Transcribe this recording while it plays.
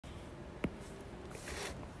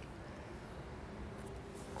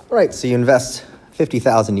All right, so you invest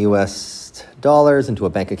 50,000 US dollars into a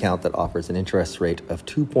bank account that offers an interest rate of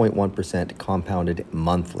 2.1% compounded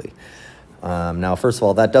monthly. Now, first of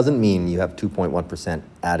all, that doesn't mean you have 2.1%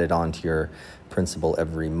 added on to your principal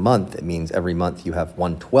every month. It means every month you have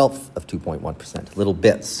 1/12 of 2.1%, little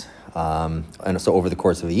bits. And so over the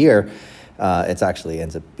course of a year, it actually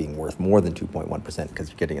ends up being worth more than 2.1% because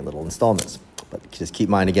you're getting in little installments. But just keep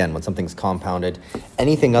in mind, again, when something's compounded,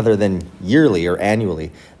 anything other than yearly or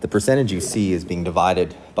annually, the percentage you see is being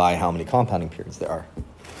divided by how many compounding periods there are.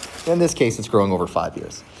 In this case, it's growing over 5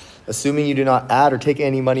 years. Assuming you do not add or take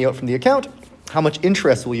any money out from the account, how much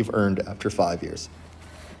interest will you've earned after 5 years?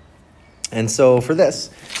 And so for this,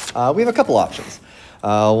 we have a couple options.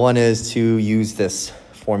 One is to use this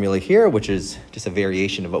formula here, which is just a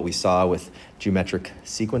variation of what we saw with geometric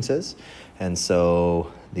sequences. And so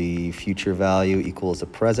the future value equals the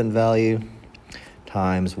present value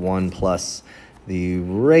times 1 plus the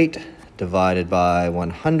rate divided by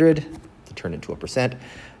 100 to turn it to a percent,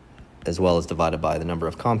 as well as divided by the number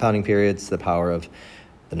of compounding periods, the power of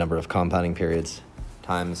the number of compounding periods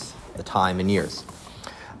times the time in years.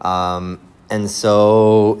 And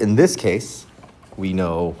so in this case, we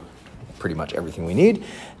know pretty much everything we need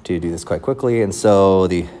to do this quite quickly. And so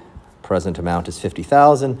the present amount is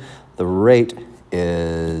 50,000. The rate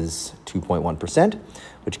is 2.1%,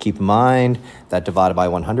 which keep in mind that divided by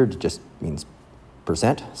 100 just means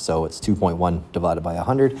percent. So it's 2.1 divided by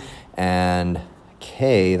 100. And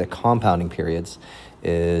K, the compounding periods,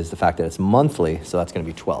 is the fact that it's monthly. So that's going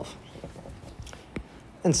to be 12.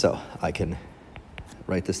 And so I can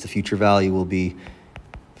write this. The future value will be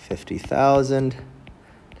 50,000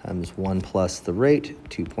 times 1 plus the rate,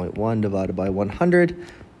 2.1 divided by 100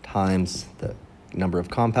 times the number of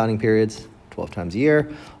compounding periods, 12 times a year,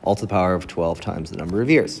 all to the power of 12 times the number of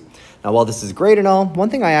years. Now, while this is great and all, one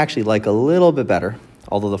thing I actually like a little bit better,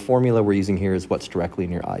 although the formula we're using here is what's directly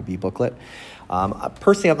in your IB booklet.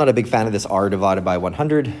 Personally, I'm not a big fan of this R divided by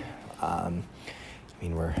 100. I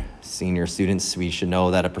mean, we're senior students. We should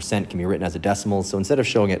know that a percent can be written as a decimal. So instead of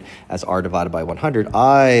showing it as R divided by 100,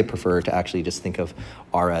 I prefer to actually just think of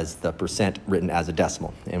R as the percent written as a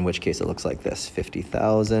decimal, in which case it looks like this: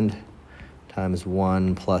 50,000 times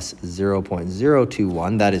 1 plus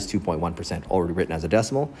 0.021, that is 2.1% already written as a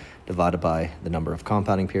decimal, divided by the number of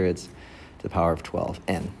compounding periods to the power of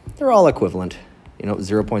 12n. They're all equivalent. You know,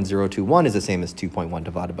 0.021 is the same as 2.1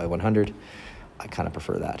 divided by 100. I kind of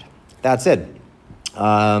prefer that. That's it.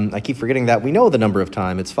 I keep forgetting that we know the number of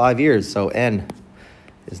time. It's 5 years, so n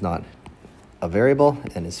is not a variable,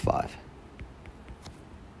 n is 5.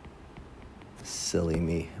 Silly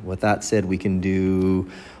me. With that said, we can do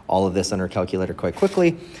all of this on our calculator quite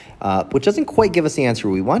quickly, which doesn't quite give us the answer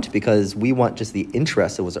we want because we want just the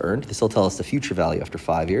interest that was earned. This will tell us the future value after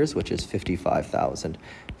 5 years, which is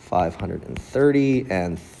 55,530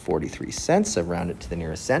 and 43 cents. I've rounded to the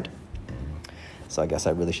nearest cent. So I guess I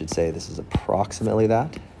really should say this is approximately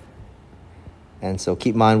that. And so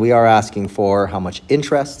keep in mind, we are asking for how much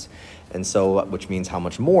interest, and so which means how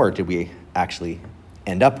much more did we actually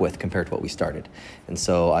end up with compared to what we started. And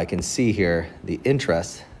so I can see here the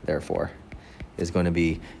interest, therefore, is going to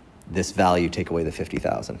be this value take away the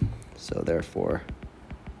 50,000. So therefore,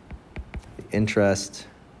 the interest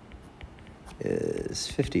is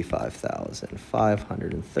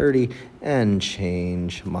 55,530 and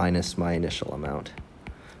change minus my initial amount,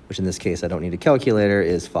 which in this case I don't need a calculator,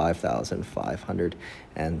 is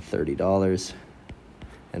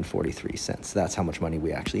 $5,530.43. That's how much money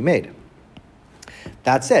we actually made.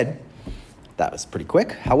 That said, that was pretty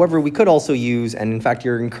quick. However, we could also use, and in fact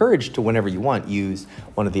you're encouraged to, whenever you want, use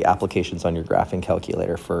one of the applications on your graphing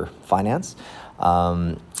calculator for finance.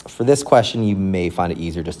 For this question, you may find it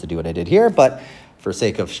easier just to do what I did here, but for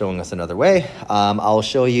sake of showing us another way, I'll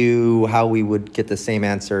show you how we would get the same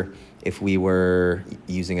answer if we were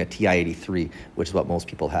using a TI-83, which is what most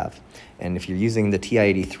people have. And if you're using the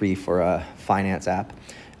TI-83 for a finance app,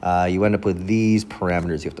 you end up with these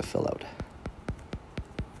parameters you have to fill out.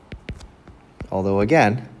 Although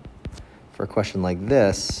again, for a question like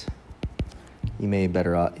this, you may be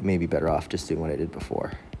better off just doing what I did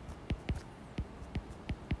before.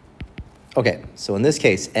 Okay, so in this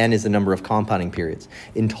case, n is the number of compounding periods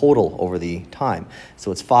in total over the time. So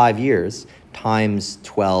it's 5 years times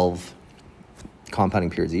 12 compounding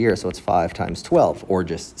periods a year. So it's 5 times 12, or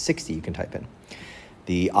just 60 you can type in.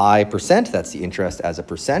 The I percent, that's the interest as a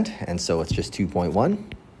percent, and so it's just 2.1.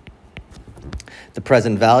 The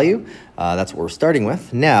present value, that's what we're starting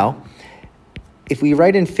with. Now, if we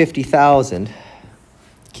write in 50,000,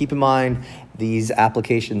 keep in mind these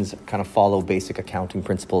applications kind of follow basic accounting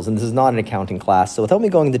principles, and this is not an accounting class. So without me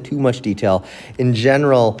going into too much detail, in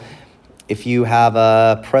general, if you have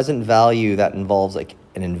a present value that involves like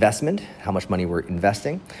an investment, how much money we're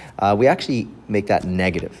investing, we actually make that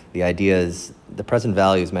negative. The idea is the present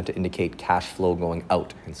value is meant to indicate cash flow going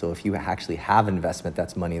out. And so if you actually have investment,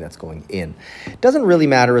 that's money that's going in. It doesn't really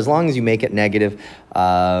matter as long as you make it negative,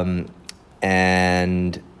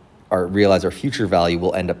 and realize our future value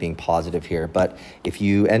will end up being positive here. But if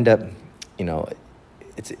you end up,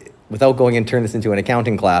 it's without going and turn this into an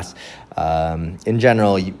accounting class, in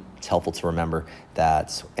general, it's helpful to remember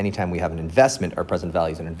that anytime we have an investment, our present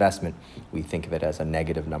value is an investment, we think of it as a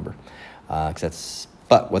negative number.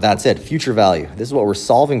 But with that said, future value, this is what we're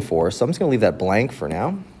solving for. So I'm just gonna leave that blank for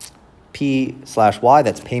now. P/Y,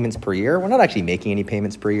 that's payments per year. We're not actually making any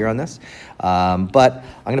payments per year on this, but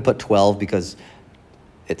I'm gonna put 12 because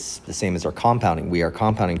it's the same as our compounding. We are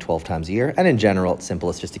compounding 12 times a year, and in general, it's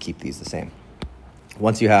simplest just to keep these the same.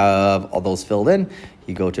 Once you have all those filled in,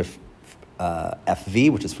 you go to FV,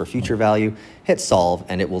 which is for future value, hit solve,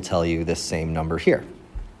 and it will tell you this same number here.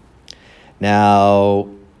 Now,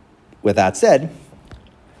 with that said,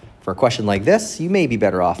 for a question like this, you may be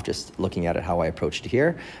better off just looking at it how I approached it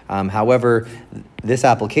here. However, this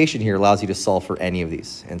application here allows you to solve for any of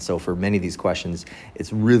these. And so for many of these questions,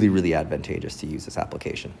 it's really, really advantageous to use this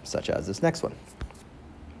application, such as this next one.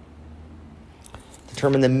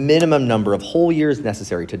 Determine the minimum number of whole years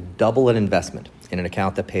necessary to double an investment in an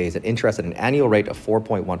account that pays an interest at an annual rate of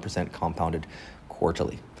 4.1% compounded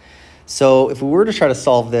quarterly. So if we were to try to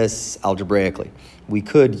solve this algebraically, we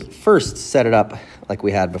could first set it up like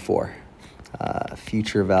we had before.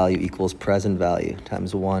 Future value equals present value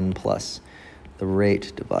times 1 plus the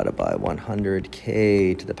rate divided by 100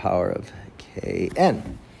 k to the power of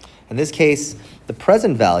kn. In this case, the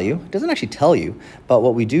present value doesn't actually tell you, but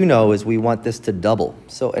what we do know is we want this to double.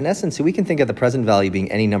 So in essence, we can think of the present value being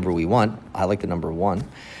any number we want. I like the number 1.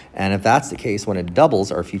 And if that's the case, when it doubles,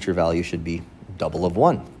 our future value should be double of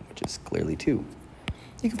 1, which is clearly 2.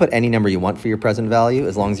 You can put any number you want for your present value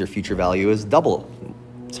as long as your future value is double.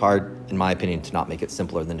 It's hard, in my opinion, to not make it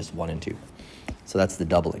simpler than just 1 and 2. So that's the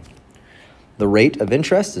doubling. The rate of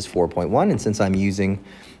interest is 4.1, and since I'm using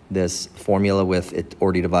this formula with it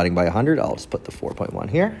already dividing by 100, I'll just put the 4.1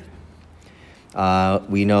 here.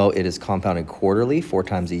 We know it is compounded quarterly, 4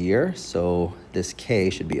 times a year, so this k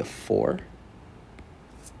should be a 4.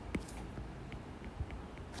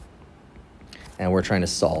 And we're trying to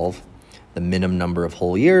solve the minimum number of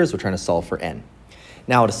whole years. We're trying to solve for n.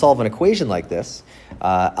 Now, to solve an equation like this,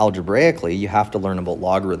 algebraically, you have to learn about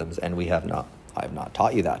logarithms, and I have not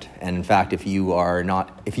taught you that. And in fact, if you are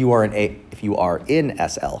in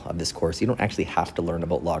SL of this course, you don't actually have to learn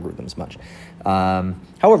about logarithms much.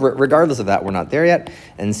 However, regardless of that, we're not there yet.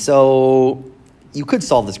 And so you could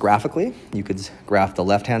solve this graphically. You could graph the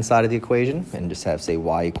left-hand side of the equation and just have, say,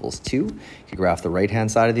 y equals 2. You could graph the right-hand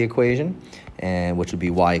side of the equation, and which would be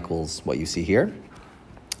y equals what you see here.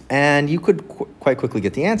 And you could quite quickly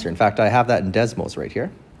get the answer. In fact, I have that in Desmos right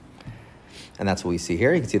here. And that's what we see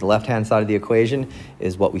here. You can see the left-hand side of the equation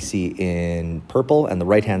is what we see in purple, and the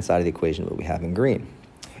right-hand side of the equation is what we have in green.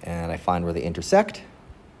 And I find where they intersect,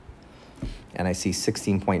 and I see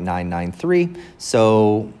 16.993.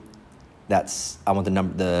 So I want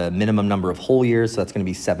the minimum number of whole years, so that's going to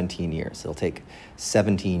be 17 years. So it'll take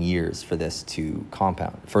 17 years for this to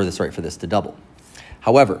for this to double.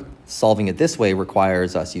 However, solving it this way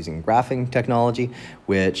requires us using graphing technology,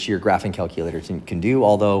 which your graphing calculator can do,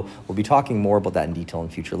 although we'll be talking more about that in detail in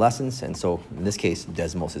future lessons. And so in this case,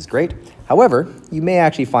 Desmos is great. However, you may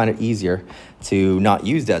actually find it easier to not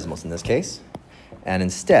use Desmos in this case, and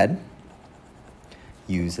instead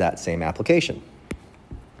use that same application.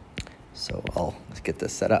 So let's get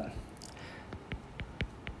this set up.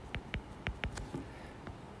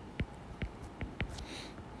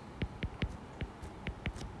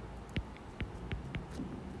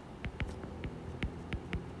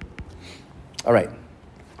 All right,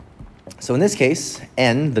 so in this case,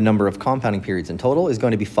 n, the number of compounding periods in total, is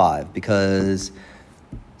going to be 5 because,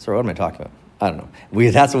 sorry, what am I talking about? I don't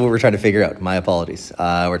know. That's what we're trying to figure out. My apologies.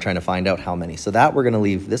 We're trying to find out how many. So that we're going to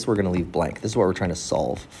leave blank. This is what we're trying to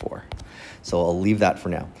solve for. So I'll leave that for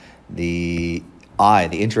now. The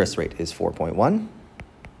interest rate is 4.1.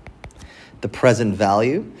 The present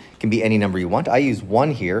value can be any number you want. I use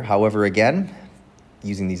 1 here. However, again,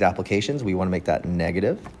 using these applications, we want to make that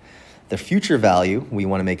negative. The future value, we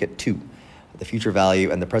want to make it 2. The future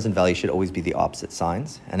value and the present value should always be the opposite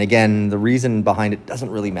signs. And again, the reason behind it doesn't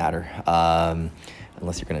really matter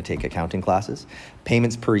unless you're going to take accounting classes.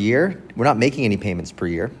 Payments per year, we're not making any payments per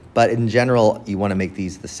year, but in general, you want to make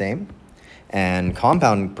these the same. And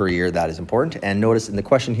compound per year, that is important. And notice in the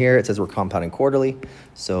question here, it says we're compounding quarterly.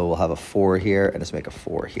 So we'll have a 4 here and let's make a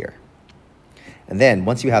 4 here. And then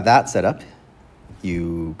once you have that set up,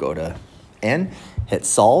 you go to N, hit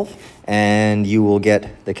solve, and you will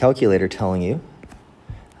get the calculator telling you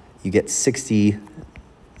get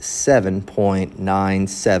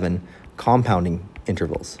 67.97 compounding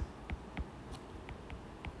intervals.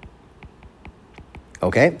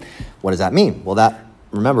 Okay, what does that mean? Well,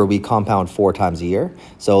 remember, we compound 4 times a year.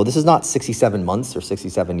 So this is not 67 months or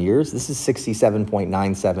 67 years. This is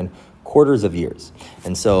 67.97 quarters of years.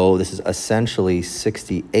 And so this is essentially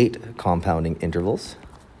 68 compounding intervals.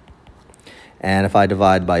 And if I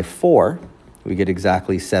divide by 4, we get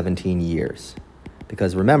exactly 17 years.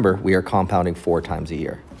 Because remember, we are compounding 4 times a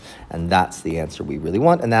year. And that's the answer we really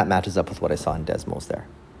want. And that matches up with what I saw in Desmos there.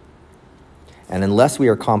 And unless we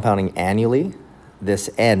are compounding annually, this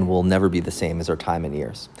N will never be the same as our time in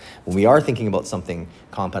years. When we are thinking about something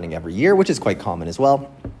compounding every year, which is quite common as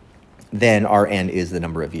well, then our N is the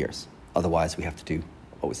number of years. Otherwise, we have to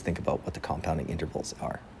always think about what the compounding intervals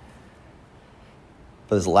are.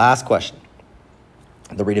 For this last question,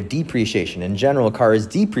 the rate of depreciation. In general, cars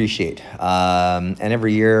depreciate, and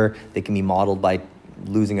every year they can be modeled by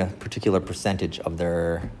losing a particular percentage of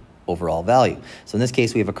their overall value. So in this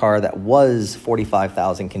case, we have a car that was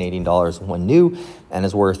 45,000 Canadian dollars when new and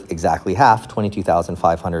is worth exactly half,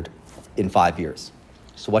 22,500 in 5 years.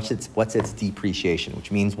 So what's its depreciation,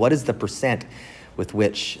 which means what is the percent with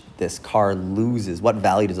which this car loses, what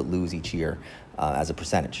value does it lose each year as a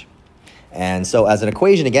percentage? And so as an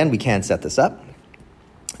equation, again, we can set this up.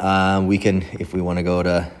 We can, if we want to go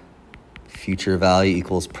to future value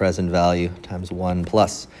equals present value times 1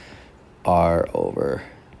 plus R over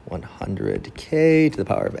 100K to the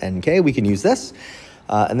power of NK, we can use this.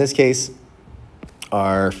 In this case,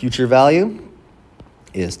 our future value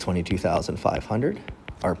is 22,500.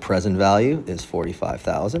 Our present value is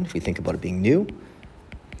 45,000, if we think about it being new.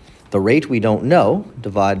 The rate we don't know,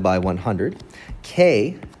 divide by 100.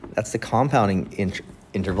 K, that's the compounding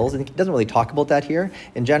intervals. And it doesn't really talk about that here.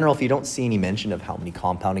 In general, if you don't see any mention of how many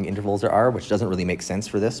compounding intervals there are, which doesn't really make sense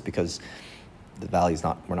for this because the value's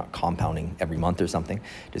we're not compounding every month or something.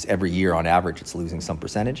 Just every year on average, it's losing some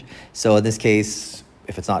percentage. So in this case,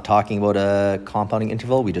 if it's not talking about a compounding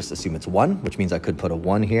interval, we just assume it's 1, which means I could put a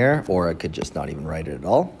 1 here, or I could just not even write it at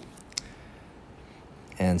all.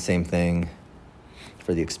 And same thing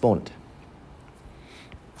for the exponent.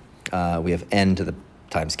 We have n to the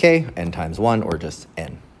times k, n times 1, or just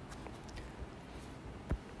n.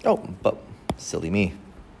 Oh, but silly me.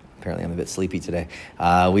 Apparently I'm a bit sleepy today.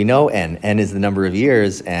 We know n. N is the number of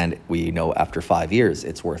years, and we know after 5 years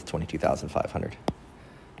it's worth 22,500.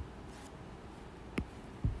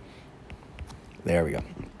 There we go.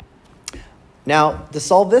 Now, to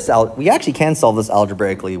solve this out, we actually can solve this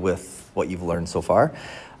algebraically with what you've learned so far,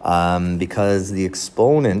 because the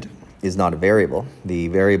exponent is not a variable. The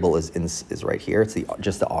variable is right here. It's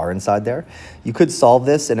just the r inside there. You could solve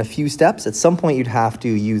this in a few steps. At some point, you'd have to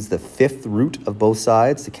use the 5th root of both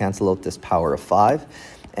sides to cancel out this power of 5.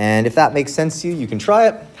 And if that makes sense to you, you can try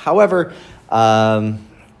it. However,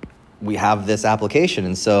 we have this application,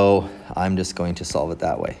 and so I'm just going to solve it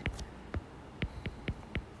that way.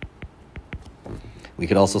 We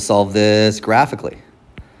could also solve this graphically,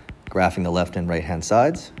 graphing the left and right-hand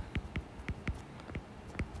sides.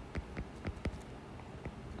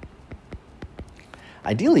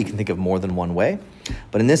 Ideally, you can think of more than one way,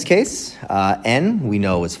 but in this case, n we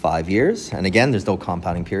know is 5 years, and again, there's no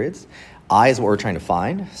compounding periods. I is what we're trying to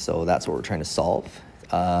find, so that's what we're trying to solve.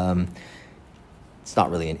 It's not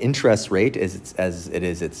really an interest rate as it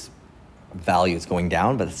is its value is going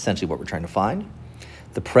down, but that's essentially what we're trying to find.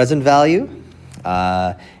 The present value,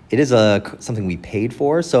 it is something we paid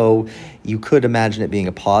for, so you could imagine it being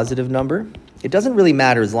a positive number. It doesn't really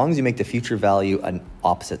matter as long as you make the future value an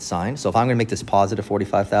opposite sign. So if I'm going to make this positive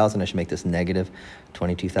 45,000, I should make this negative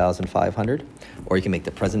 22,500. Or you can make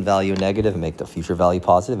the present value negative and make the future value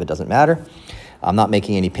positive. It doesn't matter. I'm not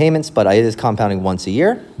making any payments, but it is compounding once a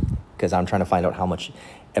year because I'm trying to find out how much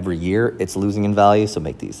every year it's losing in value. So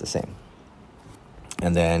make these the same.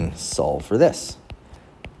 And then solve for this.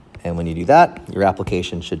 And when you do that, your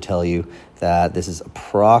application should tell you that this is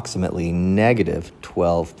approximately negative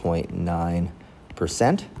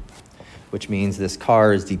 12.9%, which means this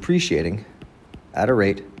car is depreciates at a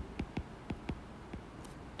rate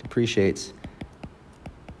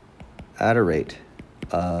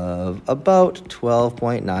of about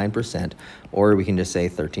 12.9%, or we can just say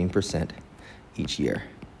 13% each year.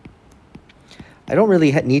 I don't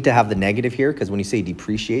really need to have the negative here because when you say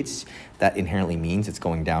depreciates, that inherently means it's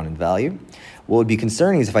going down in value. What would be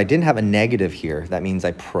concerning is if I didn't have a negative here, that means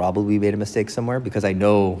I probably made a mistake somewhere because I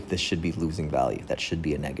know this should be losing value. That should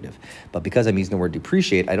be a negative. But because I'm using the word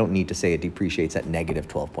depreciate, I don't need to say it depreciates at negative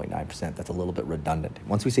 12.9%. That's a little bit redundant.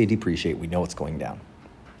 Once we say depreciate, we know it's going down.